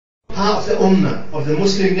part of the ummah, of the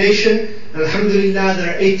Muslim nation. And alhamdulillah,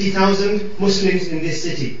 there are 80,000 Muslims in this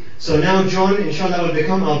city. So now John, inshallah, will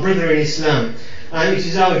become our brother in Islam. And it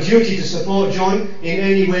is our duty to support John in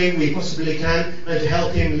any way we possibly can and to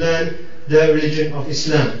help him learn the religion of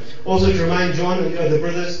Islam. Also to remind John and the other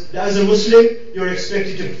brothers that as a Muslim, you're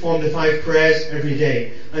expected to perform the 5 prayers every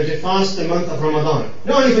day and to fast the month of Ramadan.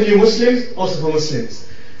 Not only for new Muslims, also for Muslims.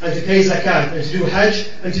 And to pay zakat and to do hajj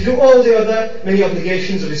and to do all the other many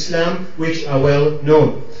obligations of Islam which are well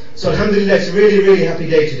known. So alhamdulillah, it's a really, really happy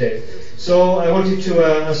day today. So I wanted to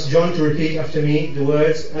ask John to repeat after me the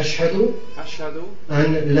words Ashhadu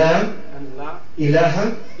an la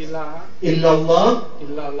ilaha illallah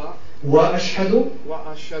wa ashhadu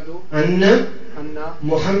anna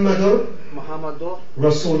Muhammadur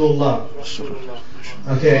Rasulullah.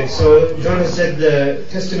 Okay, so John has said the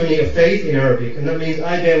testimony of faith in Arabic, and that means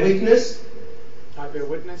I bear witness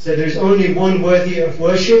that there is only one worthy of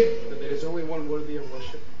worship,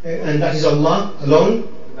 and that is Allah alone.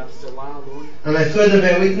 And I further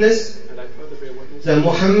bear witness that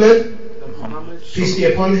Muhammad, peace be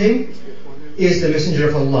upon him, is the messenger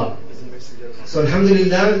of Allah. So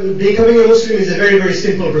alhamdulillah, becoming a Muslim is a very, very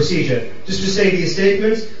simple procedure. Just to say these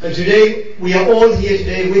statements. And today, we are all here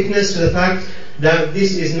today witness to the fact that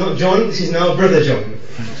this is not John, this is now Brother John.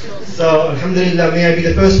 So alhamdulillah, may I be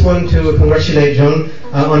the first one to congratulate John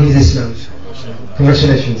on his Islam.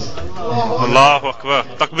 Congratulations. Allahu Akbar.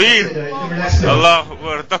 Takbir. Allahu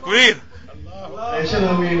Akbar. Takbir.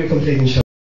 Inshallah, we will complete inshallah.